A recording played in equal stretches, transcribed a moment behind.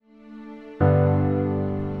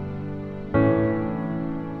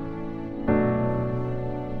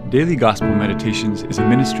Daily Gospel Meditations is a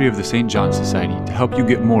ministry of the St. John Society to help you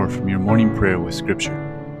get more from your morning prayer with Scripture.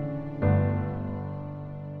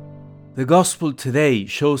 The Gospel today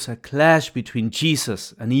shows a clash between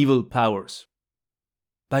Jesus and evil powers.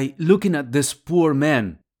 By looking at this poor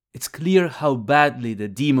man, it's clear how badly the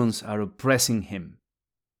demons are oppressing him.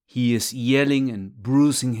 He is yelling and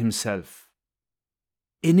bruising himself.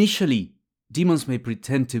 Initially, demons may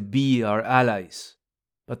pretend to be our allies,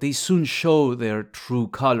 but they soon show their true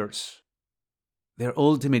colors. Their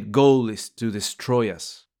ultimate goal is to destroy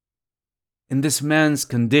us. In this man's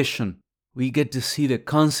condition, we get to see the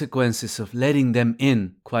consequences of letting them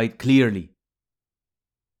in quite clearly.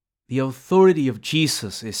 The authority of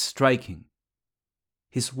Jesus is striking.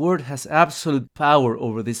 His word has absolute power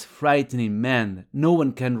over this frightening man that no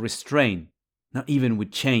one can restrain, not even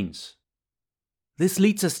with chains. This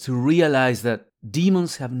leads us to realize that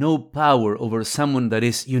demons have no power over someone that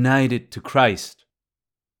is united to Christ.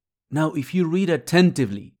 Now, if you read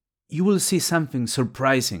attentively, you will see something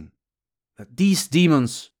surprising, that these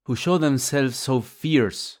demons who show themselves so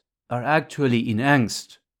fierce are actually in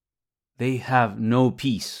angst. They have no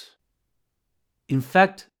peace. In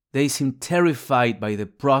fact, they seem terrified by the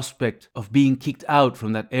prospect of being kicked out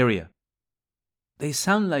from that area. They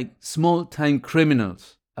sound like small-time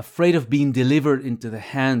criminals, afraid of being delivered into the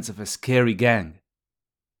hands of a scary gang.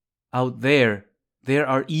 Out there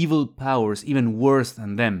are evil powers even worse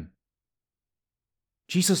than them.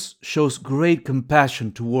 Jesus shows great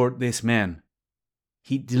compassion toward this man.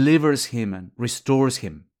 He delivers him and restores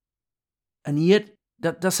him. And yet,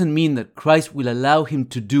 that doesn't mean that Christ will allow him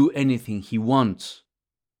to do anything he wants.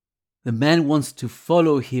 The man wants to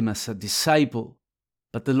follow him as a disciple,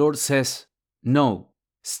 but the Lord says, "No,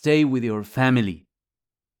 stay with your family."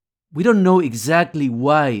 We don't know exactly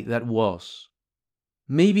why that was.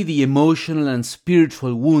 Maybe the emotional and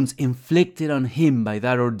spiritual wounds inflicted on him by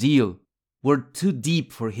that ordeal were too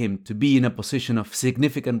deep for him to be in a position of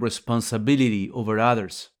significant responsibility over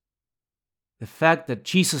others. The fact that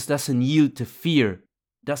Jesus doesn't yield to fear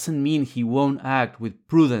doesn't mean he won't act with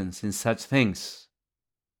prudence in such things.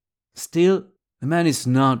 Still, the man is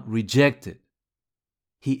not rejected.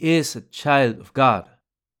 He is a child of God.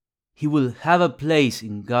 He will have a place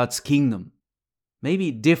in God's kingdom, maybe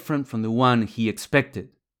different from the one he expected.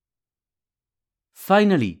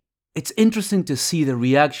 Finally, it's interesting to see the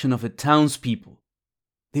reaction of the townspeople.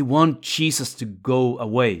 They want Jesus to go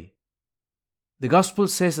away. The Gospel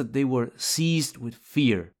says that they were seized with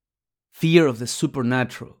fear of the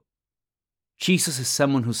supernatural. Jesus is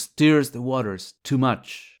someone who stirs the waters too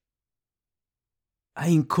much. I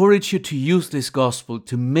encourage you to use this Gospel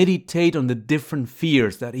to meditate on the different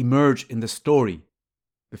fears that emerge in the story.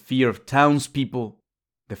 The fear of townspeople,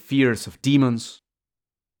 the fears of demons.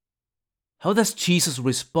 How does Jesus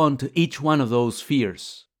respond to each one of those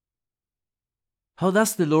fears? How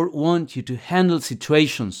does the Lord want you to handle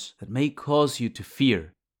situations that may cause you to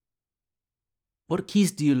fear? What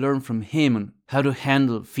keys do you learn from Him on how to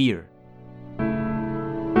handle fear?